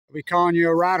I'll be calling you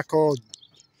a radical.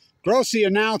 Grossi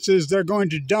announces they're going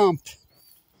to dump,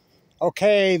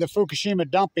 okay, the Fukushima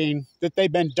dumping that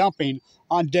they've been dumping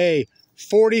on day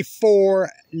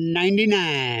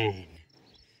 4499.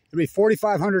 It'll be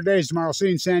 4,500 days tomorrow. See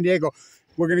you in San Diego.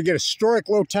 We're going to get historic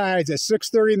low tides at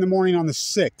 6:30 in the morning on the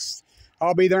 6th.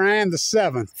 I'll be there and the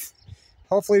 7th.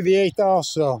 Hopefully the 8th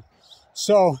also.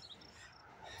 So,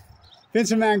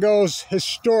 Vincent van Gogh's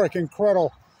historic,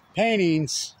 incredible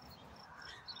paintings.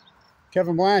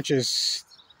 Kevin Blanch's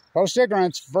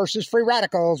post-ignorance versus free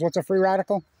radicals. What's a free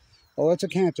radical? Well, it's a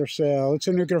cancer cell. It's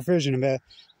a nuclear fission event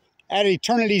at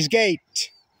eternity's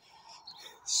gate.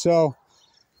 So,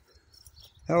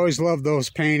 I always love those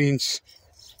paintings.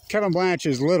 Kevin Blanch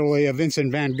is literally a Vincent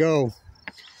van Gogh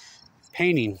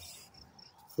painting.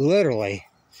 Literally.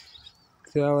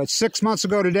 So, it's 6 months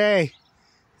ago today.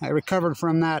 I recovered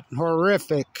from that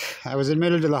horrific. I was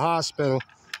admitted to the hospital.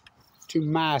 2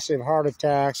 massive heart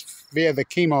attacks via the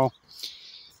chemo.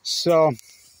 So,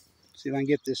 see if I can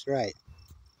get this right.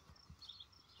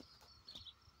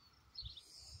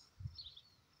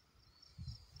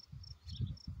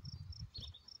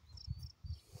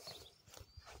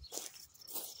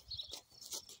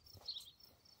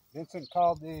 Vincent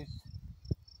called these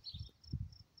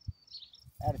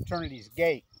at eternity's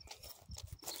gate.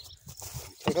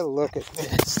 Take a look at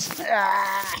this.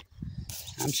 Ah,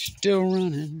 I'm still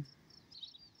running.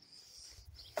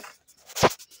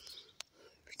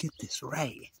 Get this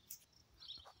right.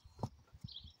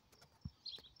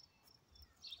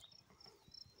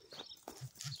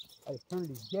 At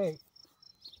eternity's gate.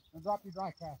 Now drop your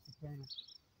dry cast container.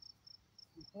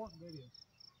 Important videos.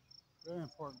 Very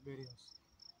important videos.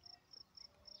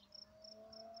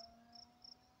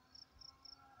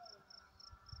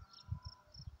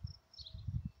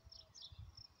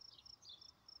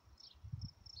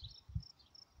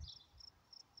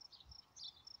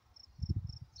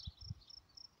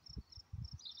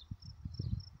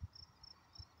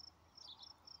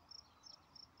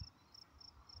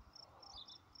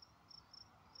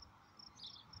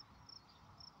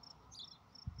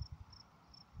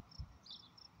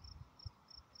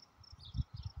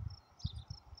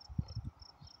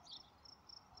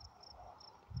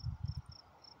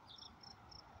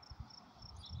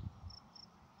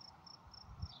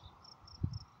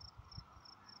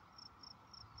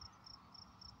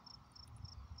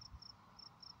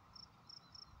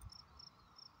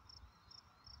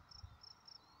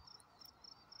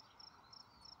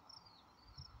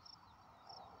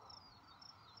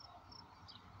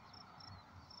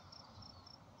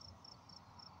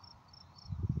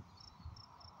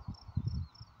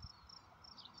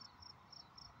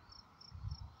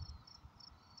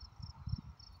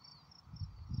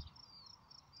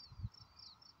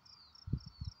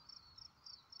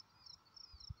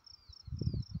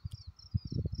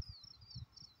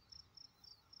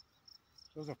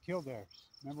 Those are killdeers.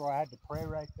 Remember I had to pray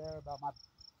right there about my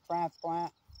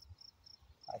transplant?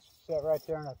 I sat right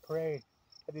there and I prayed. I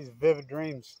had these vivid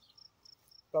dreams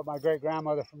about my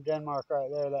great-grandmother from Denmark right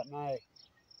there that night.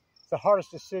 It's the hardest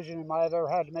decision I've ever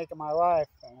had to make in my life.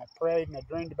 And I prayed and I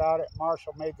dreamed about it.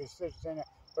 Marshall made the decisions in it.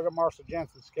 Look at Marshall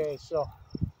Jensen's case. So,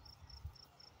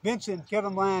 Vincent,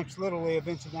 Kevin Blanch, literally a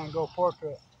Vincent van Gogh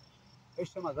portrait. There's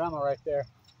still my grandma right there.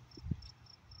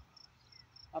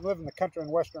 I'm living the country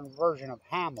and western version of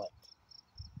Hamlet.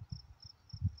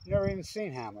 Never even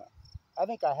seen Hamlet. I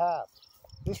think I have.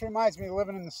 This reminds me of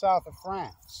living in the south of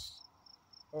France,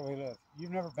 where we live.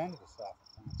 You've never been to the south of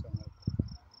France,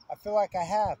 I feel like I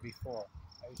have before.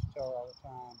 I used to tell her all the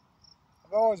time.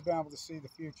 I've always been able to see the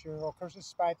future. Well, of course,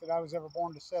 despite that I was ever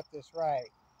born to set this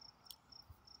right.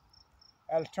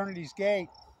 At eternity's gate,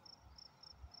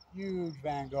 huge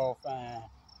Van Gogh fan.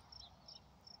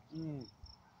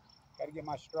 Got to get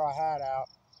my straw hat out.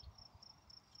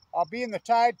 I'll be in the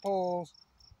tide pools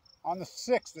on the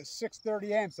 6th at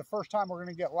 6:30 a.m. It's the first time we're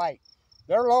going to get light.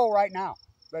 They're low right now,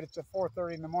 but it's at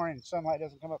 4:30 in the morning and sunlight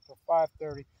doesn't come up till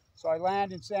 5:30. So I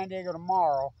land in San Diego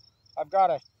tomorrow. I've got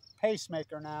a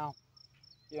pacemaker now.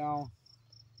 You know,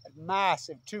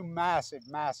 two massive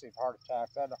heart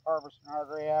attacks. I had to harvest an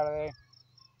artery out of there.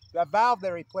 That valve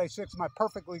they replaced fixed my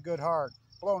perfectly good heart.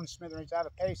 Blowing smithereens. I have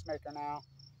a pacemaker now.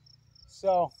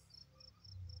 So,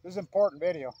 this is an important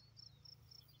video.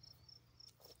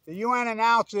 The UN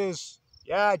announces,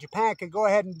 yeah, Japan can go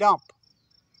ahead and dump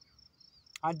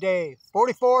on day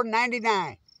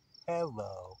 4499.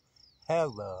 Hello.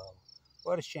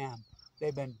 What a sham.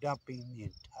 They've been dumping the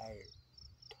entire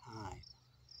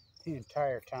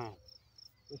time.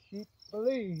 The sheep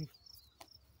believe.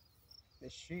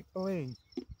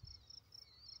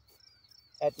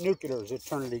 at nuclear's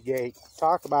Eternity Gate.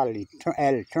 Talk about it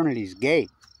at Eternity's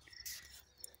Gate.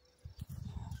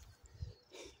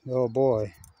 Oh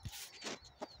boy.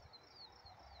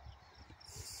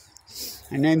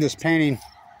 I named this painting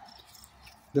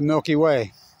the Milky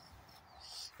Way.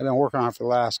 I've been working on it for the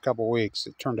last couple weeks.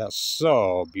 It turned out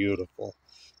so beautiful.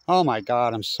 Oh my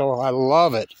God, I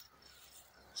love it.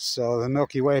 So the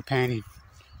Milky Way painting.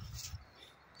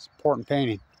 It's an important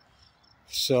painting.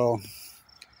 So,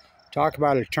 talk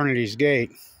about Eternity's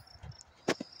Gate.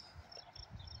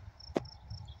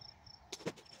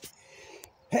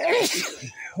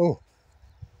 Oh,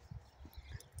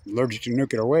 allergic to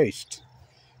nuclear waste.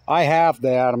 I have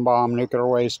the atom bomb nuclear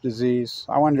waste disease.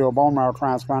 I went to a bone marrow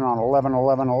transplant on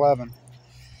 11/11/11.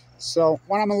 So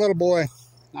when I'm a little boy,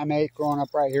 I'm 8, growing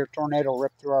up right here. Tornado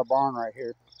ripped through our barn right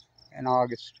here in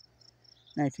August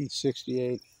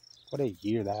 1968. What a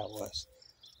year that was.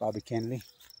 Bobby Kennedy.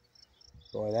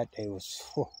 Boy, that day was,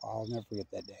 I'll never forget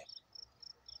that day.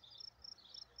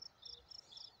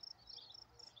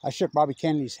 I shook Bobby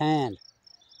Kennedy's hand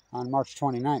on March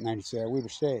 29, 1968 at Weber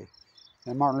State.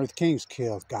 And Martin Luther King's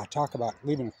killed. God, talk about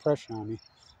leaving an impression on me.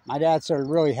 My dad started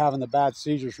really having the bad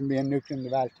seizures from being nuked in the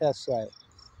Nevada test site.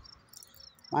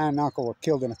 My aunt and uncle were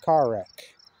killed in a car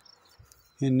wreck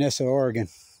in Nissa, Oregon.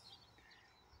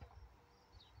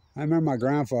 I remember my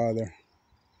grandfather.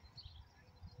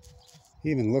 He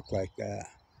even looked like that.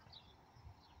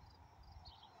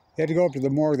 He had to go up to the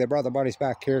morgue. They brought the bodies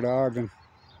back here to Ogden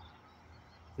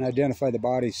and identify the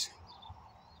bodies.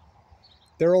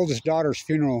 Their oldest daughter's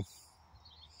funeral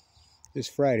is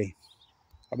Friday.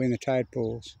 I'll be in the tide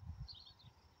pools.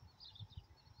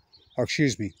 Oh,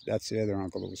 excuse me. That's the other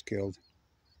uncle that was killed.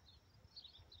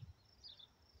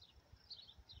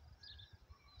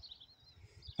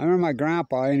 I remember my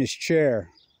grandpa in his chair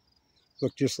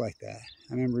looked just like that.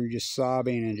 I remember him just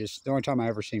sobbing and just, the only time I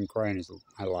ever seen him cry in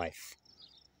my life.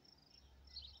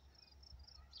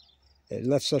 It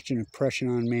left such an impression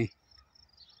on me.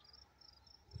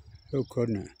 Who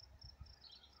couldn't it?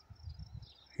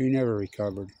 He never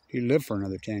recovered. He lived for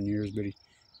another 10 years, but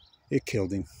it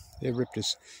killed him. It ripped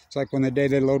his, it's like when the day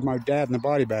they loaded my dad in the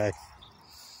body bag.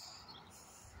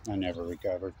 I never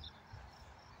recovered.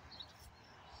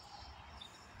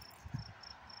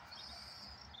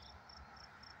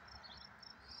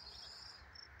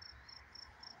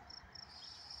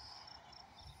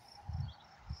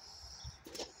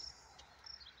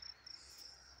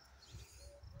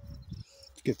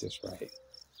 Let's get this right.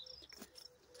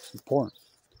 It's important.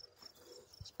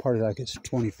 It's part of like it's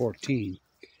 2014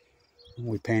 when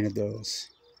we painted those.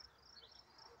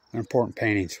 They're important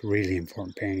paintings, really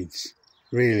important paintings.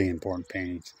 Really important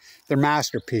paintings. They're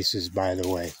masterpieces, by the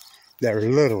way. They're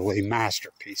literally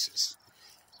masterpieces.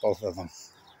 Both of them.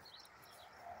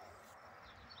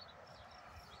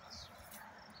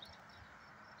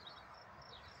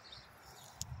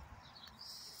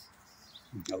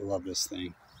 I love this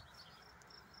thing.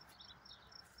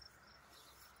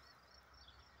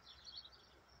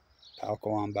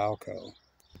 Balco on Balco.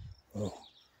 Oh.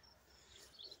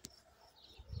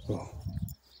 Oh.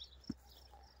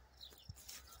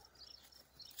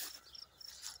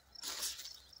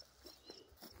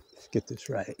 Let's get this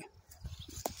right.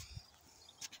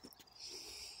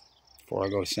 Before I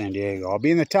go to San Diego. I'll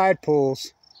be in the tide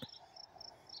pools.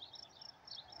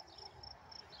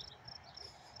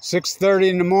 6:30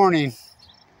 in the morning.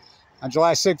 On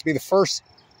July 6th be the first.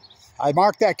 I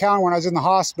marked that count when I was in the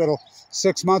hospital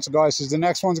 6 months ago. I says the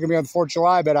next one's going to be on the 4th of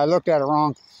July, but I looked at it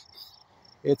wrong.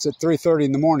 It's at 3:30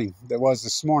 in the morning. That was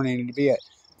this morning. It'll be at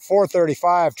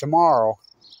 4:35 tomorrow.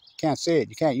 Can't see it.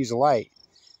 You can't use a light.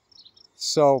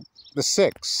 So the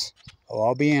 6th,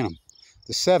 I'll be in them.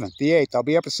 The 7th, the 8th, I'll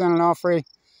be up at San Onofre.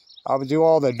 I'll do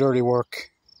all the dirty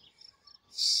work.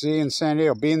 See you in San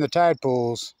Diego. Be in the tide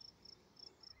pools.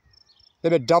 They've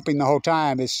been dumping the whole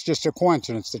time. It's just a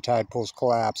coincidence the tide pools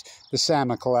collapse. The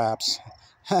salmon collapse.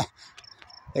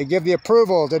 They give the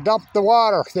approval to dump the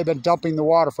water. They've been dumping the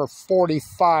water for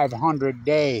 4,500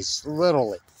 days.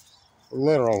 Literally.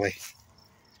 Literally.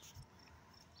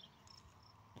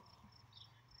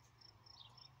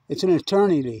 It's an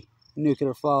eternity,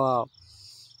 nuclear fallout.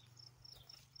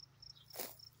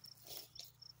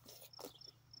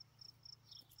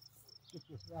 Get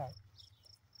this right.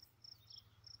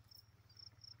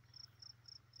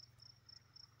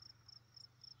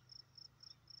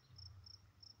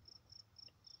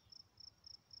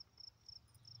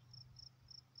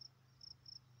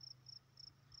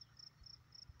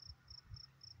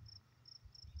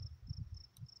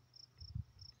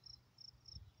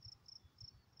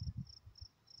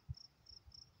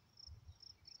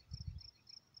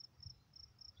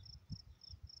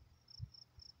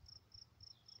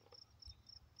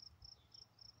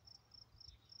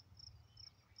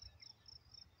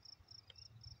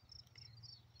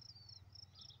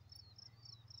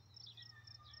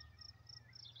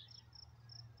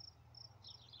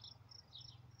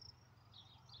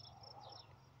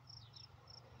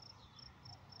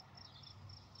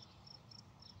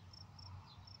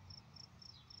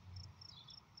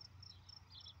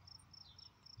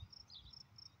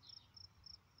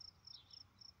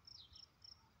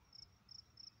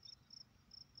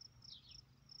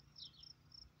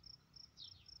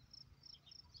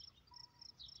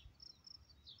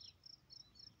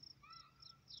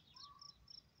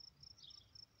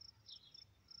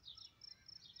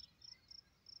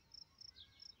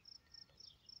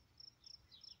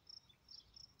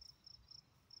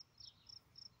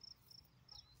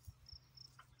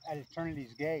 at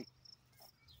Eternity's Gate.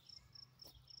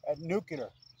 At Nuclear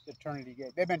Eternity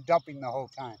Gate. They've been dumping the whole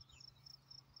time.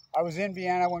 I was in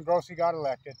Vienna when Grossi got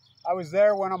elected. I was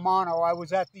there when Amano, I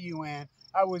was at the UN.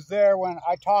 I was there when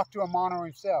I talked to Amano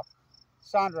himself,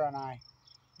 Sandra and I.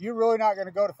 You're really not going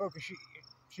to go to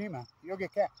Fukushima. You'll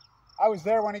get cancer. I was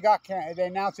there when he got cancer. They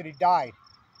announced that he died.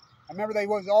 I remember they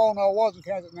was, oh no, it wasn't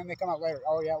cancer. And then they come out later,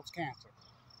 oh yeah, it was cancer.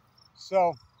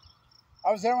 So,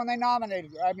 I was there when they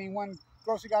nominated. I mean, when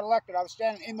Grossi got elected, I was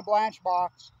standing in the Blanch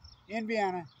box in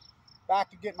Vienna, back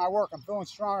to get my work. I'm feeling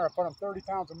stronger. I put on 30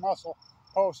 pounds of muscle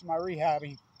post my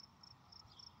rehabbing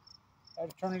at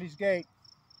Eternity's Gate.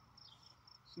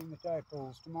 Seeing the tide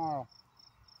pools tomorrow.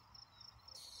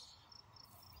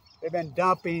 They've been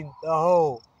dumping the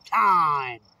whole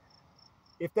time.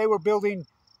 If they were building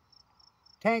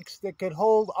tanks that could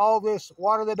hold all this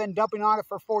water they've been dumping on it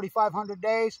for 4,500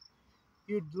 days,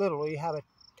 you'd literally have a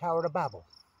Tower to Babel.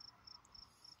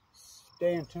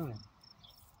 Stay in tune.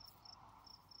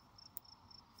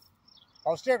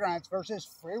 Post-Tigrants versus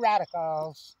Free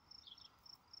Radicals.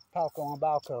 Palco and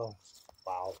Balco.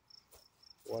 Wow.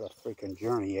 What a freaking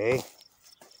journey, eh?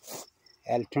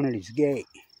 At Eternity's Gate.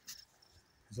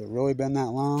 Has it really been that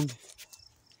long?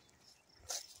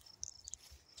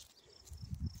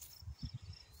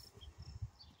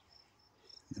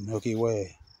 The Milky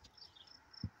Way.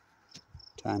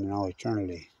 Time in all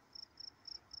eternity.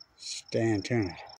 Stay in tune.